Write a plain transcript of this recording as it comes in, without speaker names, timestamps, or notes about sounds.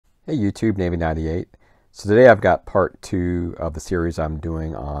Hey YouTube, Navy98. So today I've got part 2 of the series I'm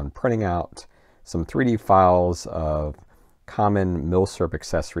doing on printing out some 3D files of common milsurp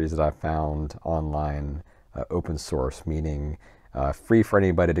accessories that I found online, open source, meaning free for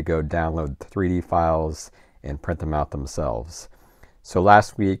anybody to go download 3D files and print them out themselves. So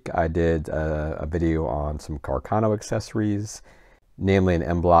last week I did a video on some Carcano accessories, namely an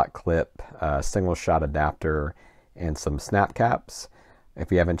M-block clip, a single shot adapter, and some snap caps. If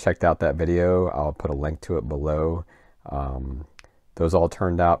you haven't checked out that video, I'll put a link to it below. Those all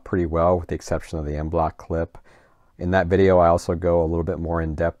turned out pretty well with the exception of the M-block clip. In that video, I also go a little bit more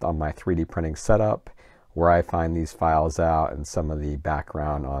in depth on my 3D printing setup, where I find these files out, and some of the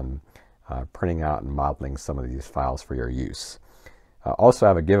background on printing out and modeling some of these files for your use. Also, I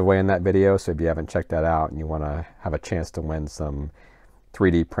have a giveaway in that video, so if you haven't checked that out and you want to have a chance to win some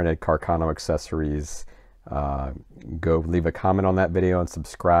 3D printed Carcano accessories, go leave a comment on that video and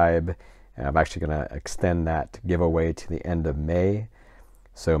subscribe. And I'm actually going to extend that giveaway to the end of May.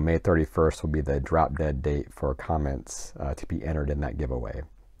 So May 31st will be the drop dead date for comments to be entered in that giveaway.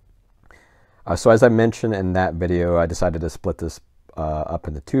 So as I mentioned in that video, I decided to split this up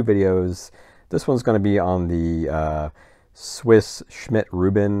into 2 videos. This one's going to be on the Swiss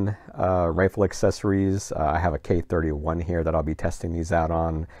Schmidt-Rubin rifle accessories. I have a K31 here that I'll be testing these out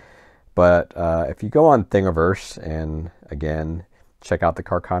on. But if you go on Thingiverse, and again, check out the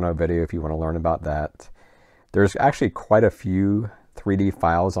Carcano video if you want to learn about that, there's actually quite a few 3D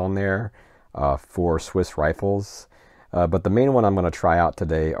files on there for Swiss rifles. But the main one I'm going to try out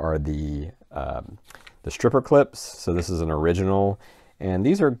today are the stripper clips. So this is an original, and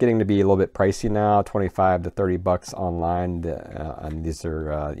these are getting to be a little bit pricey now, 25 to 30 bucks online. And these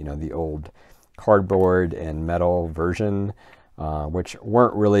are you know, the old cardboard and metal version. Which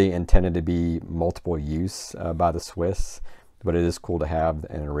weren't really intended to be multiple use by the Swiss, but it is cool to have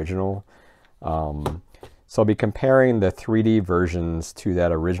an original. So I'll be comparing the 3D versions to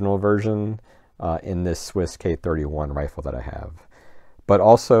that original version in this Swiss K31 rifle that I have. But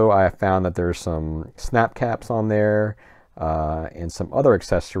also I found that there's some snap caps on there and some other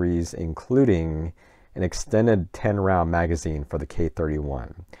accessories, including an extended 10-round magazine for the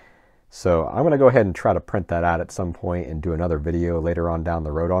K31. So I'm going to go ahead and try to print that out at some point and do another video later on down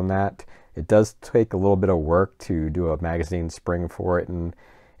the road on that. It does take a little bit of work to do a magazine spring for it and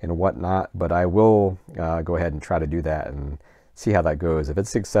whatnot, but I will go ahead and try to do that and see how that goes. If it's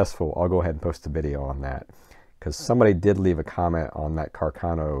successful, I'll go ahead and post a video on that, because somebody did leave a comment on that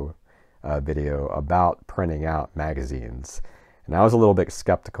Carcano video about printing out magazines, and I was a little bit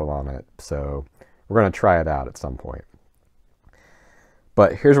skeptical on it, so we're going to try it out at some point.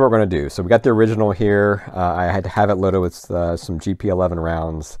 But here's what we're going to do. So we got the original here. I had to have it loaded with some GP11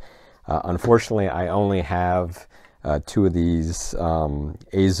 rounds. Unfortunately, I only have 2 of these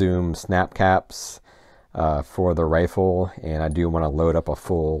A-Zoom snap caps for the rifle, and I do want to load up a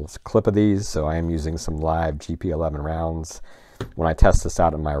full clip of these, so I am using some live GP11 rounds. When I test this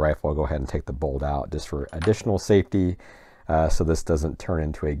out in my rifle, I'll go ahead and take the bolt out just for additional safety, so this doesn't turn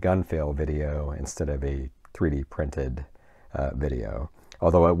into a gun fail video instead of a 3D printed video.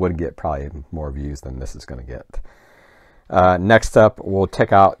 Although it would get probably more views than this is going to get. Next up, we'll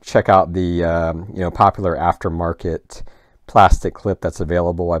check out the you know, popular aftermarket plastic clip that's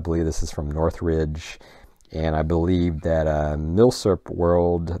available. I believe this is from Northridge, and I believe that Milsurp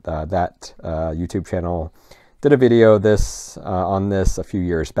World, that YouTube channel, did a video of this on this a few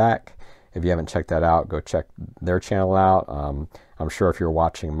years back. If you haven't checked that out, go check their channel out. I'm sure if you're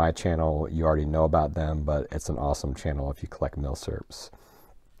watching my channel, you already know about them, but it's an awesome channel if you collect milsurps.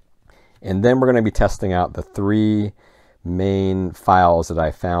 And then we're going to be testing out the 3 main files that I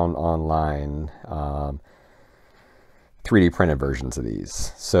found online, 3D printed versions of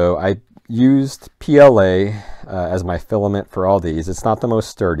these. So I used PLA as my filament for all these. It's not the most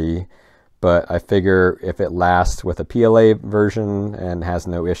sturdy, but I figure if it lasts with a PLA version and has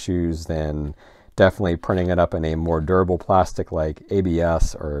no issues, then definitely printing it up in a more durable plastic like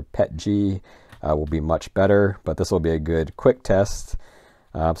ABS or PETG will be much better. But this will be a good quick test.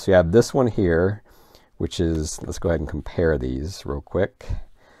 So you have this one here, which is, let's go ahead and compare these real quick.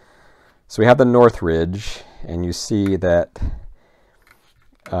 So we have the Northridge, and you see that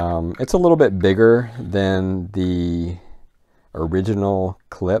it's a little bit bigger than the original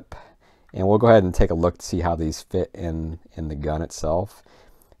clip. And we'll go ahead and take a look to see how these fit in the gun itself.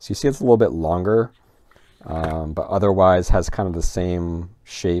 So you see it's a little bit longer, but otherwise has kind of the same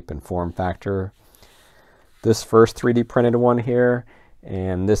shape and form factor. This first 3D printed one here,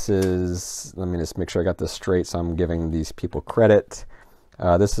 and this is, let me just make sure I got this straight so I'm giving these people credit.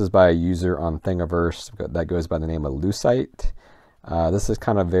 This is by a user on Thingiverse that goes by the name of Lucite. This is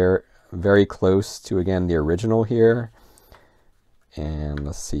kind of very close to, again, the original here. And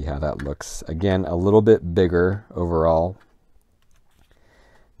let's see how that looks. Again, a little bit bigger overall.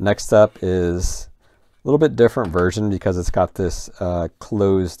 Next up is a little bit different version because it's got this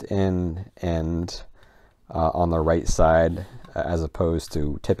closed in end on the right side, as opposed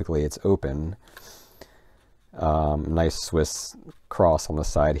to typically it's open. Nice Swiss cross on the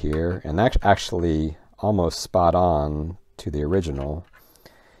side here, and that's actually almost spot on to the original.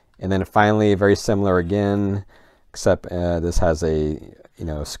 And then finally, very similar again, except this has a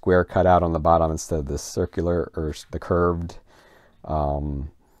square cutout on the bottom instead of the circular or the curved.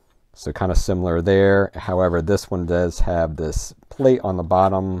 So kind of similar there. However, this one does have this plate on the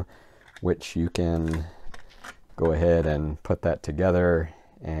bottom, which you can go ahead and put that together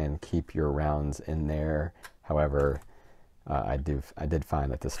and keep your rounds in there. However, I did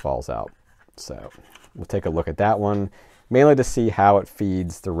find that this falls out. So we'll take a look at that one, mainly to see how it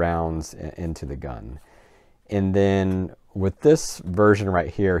feeds the rounds into the gun. And then with this version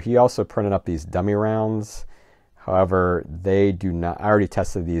right here, he also printed up these dummy rounds. However, they do not, I already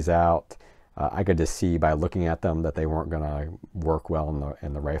tested these out. I could just see by looking at them that they weren't going to work well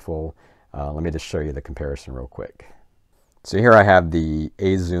in the rifle. Let me just show you the comparison real quick. So here I have the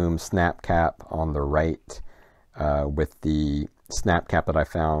A-Zoom snap cap on the right with the snap cap that I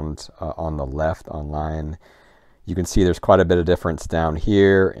found on the left online. You can see there's quite a bit of difference down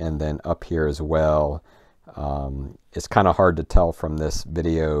here and then up here as well. It's kind of hard to tell from this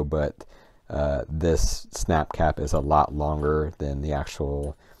video, but this snap cap is a lot longer than the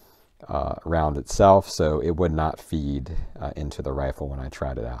actual round itself, so it would not feed into the rifle when I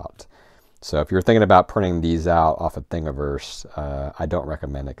tried it out. So if you're thinking about printing these out off of Thingiverse, I don't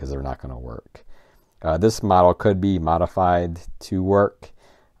recommend it because they're not going to work. This model could be modified to work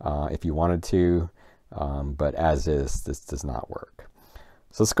if you wanted to, but as is, this does not work.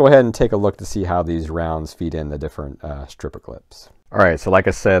 So let's go ahead and take a look to see how these rounds feed in the different stripper clips. All right, so like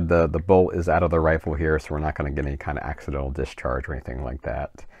I said, the bolt is out of the rifle here, so we're not going to get any kind of accidental discharge or anything like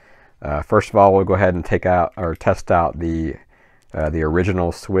that. First of all, we'll go ahead and take out or test out the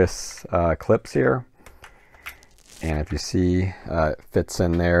original Swiss clips here. And if you see, it fits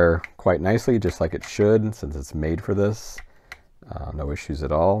in there quite nicely, just like it should, since it's made for this. No issues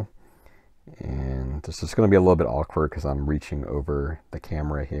at all. And this is going to be a little bit awkward because I'm reaching over the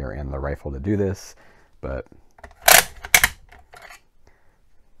camera here and the rifle to do this, but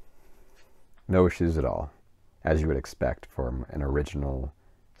no issues at all, as you would expect from an original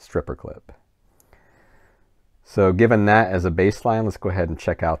stripper clip. So given that as a baseline, let's go ahead and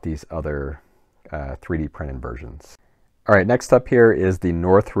check out these other 3D printed versions. All right, next up here is the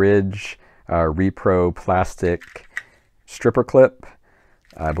Northridge Repro plastic stripper clip.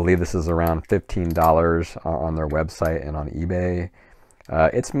 I believe this is around $15 on their website and on eBay.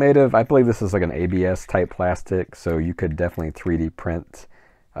 It's made of, I believe this is like an ABS type plastic, so you could definitely 3D print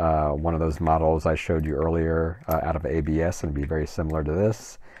one of those models I showed you earlier out of ABS and be very similar to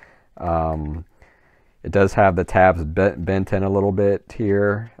this. It does have the tabs bent in a little bit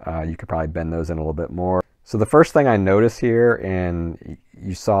here. You could probably bend those in a little bit more. So the first thing I noticed here, and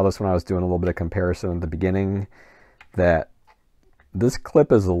you saw this when I was doing a little bit of comparison at the beginning, that this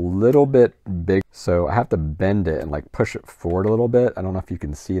clip is a little bit big, so I have to bend it and like push it forward a little bit. I don't know if you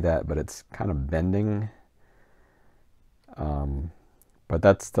can see that, but it's kind of bending. But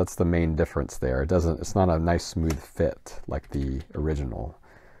that's the main difference there. It's not a nice smooth fit like the original.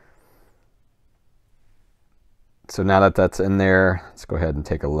 So now that that's in there, let's go ahead and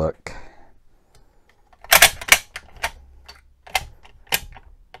take a look.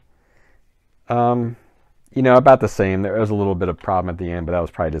 You know, about the same. There was a little bit of problem at the end, but that was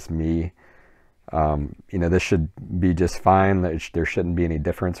probably just me. You know, this should be just fine. There shouldn't be any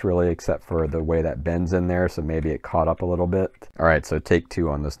difference really, except for the way that bends in there, so maybe it caught up a little bit. All right, so take two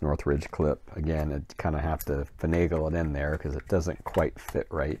on this Northridge clip. Again, it kind of have to finagle it in there because it doesn't quite fit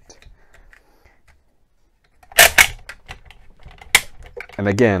right. And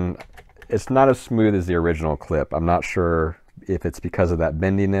again, it's not as smooth as the original clip. I'm not sure if it's because of that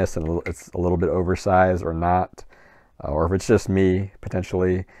bendiness and it's a little bit oversized or not, or if it's just me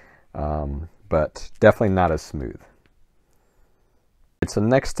potentially, but definitely not as smooth. So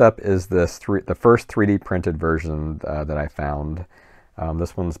next up is the first 3D printed version that I found.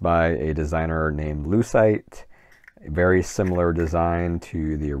 This one's by a designer named Lucite. A very similar design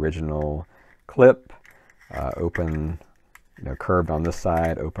to the original clip. Open, you know, curved on this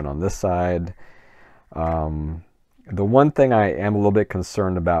side, open on this side. The one thing I am a little bit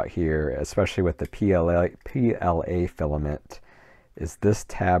concerned about here, especially with the PLA filament, is this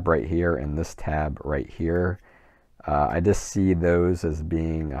tab right here and this tab right here. I just see those as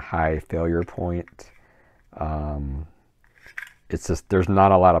being a high failure point. It's just, there's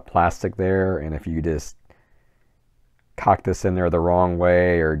not a lot of plastic there, and if you just cock this in there the wrong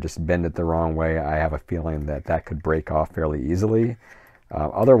way or just bend it the wrong way, I have a feeling that that could break off fairly easily.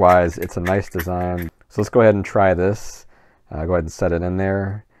 Otherwise, it's a nice design. So let's go ahead and try this. Go ahead and set it in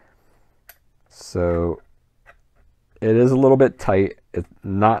there. So it is a little bit tight. It's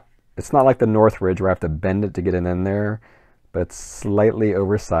not like the Northridge where I have to bend it to get it in there, but it's slightly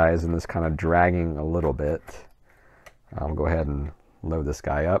oversized and it's kind of dragging a little bit. I'll go ahead and load this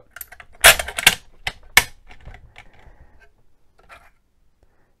guy up.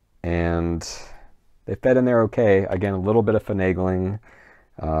 And they fit in there okay. Again, a little bit of finagling.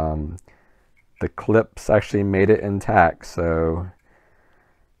 The clips actually made it intact, so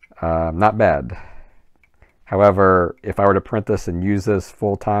not bad. However, if I were to print this and use this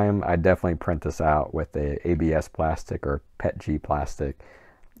full time, I'd definitely print this out with a ABS plastic or PETG plastic,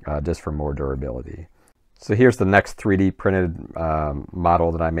 just for more durability. So here's the next 3D printed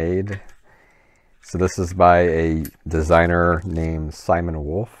model that I made. So this is by a designer named Simon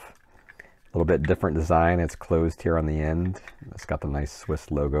Wolf. A little bit different design. It's closed here on the end. It's got the nice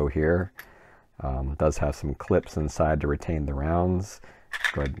Swiss logo here. It does have some clips inside to retain the rounds.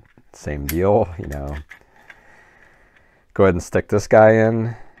 Go ahead, same deal, you know. Go ahead and stick this guy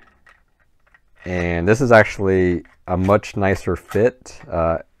in. And this is actually a much nicer fit.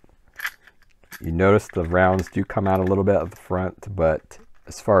 You notice the rounds do come out a little bit at the front, but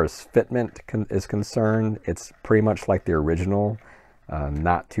as far as fitment is concerned, it's pretty much like the original.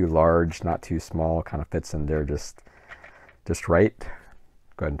 Not too large, not too small, kind of fits in there just right.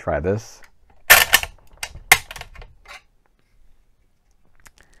 Go ahead and try this.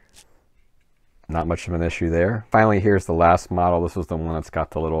 Not much of an issue there. Finally, here's the last model. This was the one that's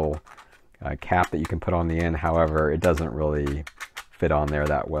got the little cap that you can put on the end. However, it doesn't really fit on there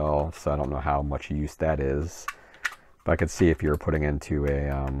that well, so I don't know how much use that is. But I could see if you were putting into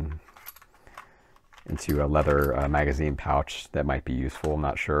a leather magazine pouch, that might be useful. I'm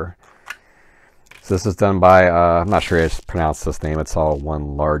not sure. So this is done by, I'm not sure how to pronounce this name. It's all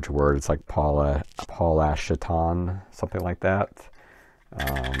one large word. It's like Paula Chaton, something like that.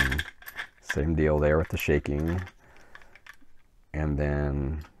 Same deal there with the shaking. And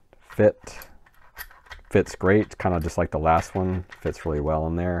then fits great, kind of just like the last one. Fits really well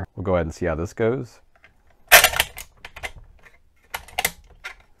in there. We'll go ahead and see how this goes.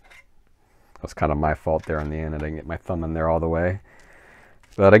 That's kind of my fault there on the end. I didn't get my thumb in there all the way.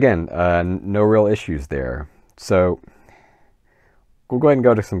 But again, no real issues there. So we'll go ahead and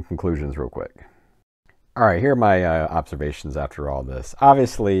go to some conclusions real quick. All right, here are my observations after all this.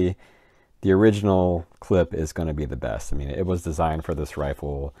 Obviously, the original clip is going to be the best. I mean, it was designed for this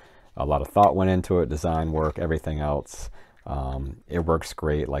rifle. A lot of thought went into it, design work, everything else. It works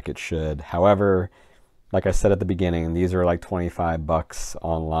great like it should. However, like I said at the beginning, these are like 25 bucks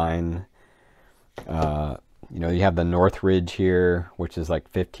online. You know, you have the Northridge here, which is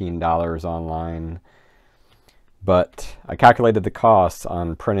like $15 online. But I calculated the costs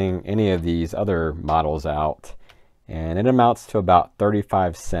on printing any of these other models out, and it amounts to about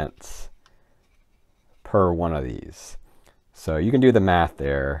 35 cents per one of these. So you can do the math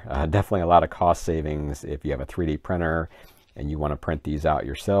there. Definitely a lot of cost savings if you have a 3D printer and you want to print these out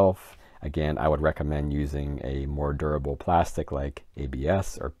yourself. Again, I would recommend using a more durable plastic like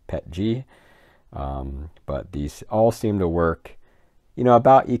ABS or PETG. But these all seem to work, you know,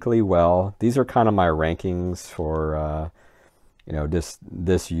 about equally well. These are kind of my rankings for, you know,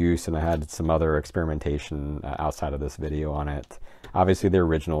 this use, and I had some other experimentation outside of this video on it. Obviously, the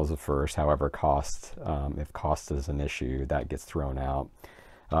original is the first. However, cost, if cost is an issue, that gets thrown out.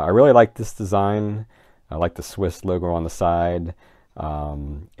 I really like this design. I like the Swiss logo on the side.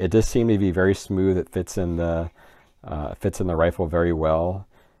 It does seem to be very smooth. It fits in the rifle very well.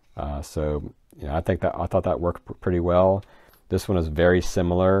 So you know, I thought that worked pretty well. This one is very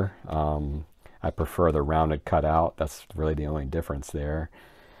similar. I prefer the rounded cutout. That's really the only difference there.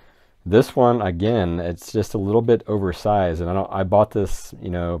 This one, again, it's just a little bit oversized, and I bought this,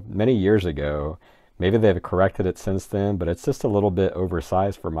 you know, many years ago. Maybe they've corrected it since then, but it's just a little bit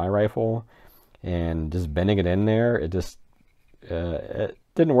oversized for my rifle, and just bending it in there, it just it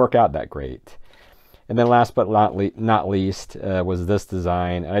didn't work out that great. And then last but not least was this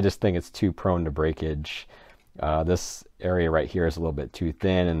design. I just think it's too prone to breakage. This area right here is a little bit too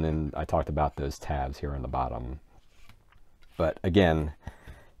thin, and then I talked about those tabs here on the bottom. But again,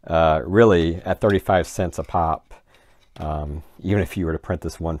 really at 35 cents a pop, even if you were to print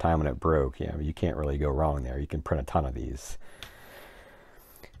this one time and it broke, you know, you can't really go wrong there. You can print a ton of these.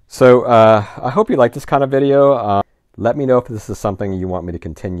 So I hope you like this kind of video. Let me know if this is something you want me to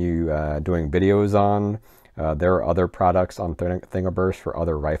continue doing videos on. There are other products on Thingiverse for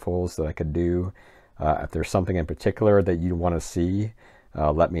other rifles that I could do. If there's something in particular that you want to see,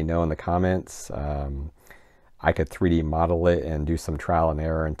 let me know in the comments. I could 3D model it and do some trial and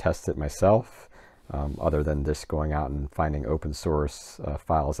error and test it myself, other than just going out and finding open source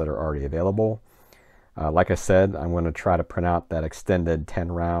files that are already available. Like I said, I'm going to try to print out that extended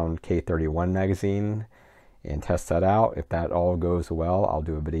 10-round K31 magazine and test that out. If that all goes well, I'll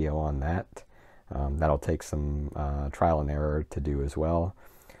do a video on that. That'll take some trial and error to do as well.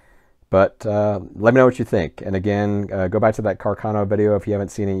 But let me know what you think. And again, go back to that Carcano video if you haven't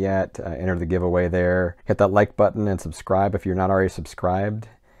seen it yet. Enter the giveaway there. Hit that like button and subscribe if you're not already subscribed.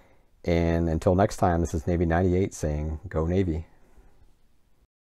 And until next time, this is Navy 98 saying, Go Navy.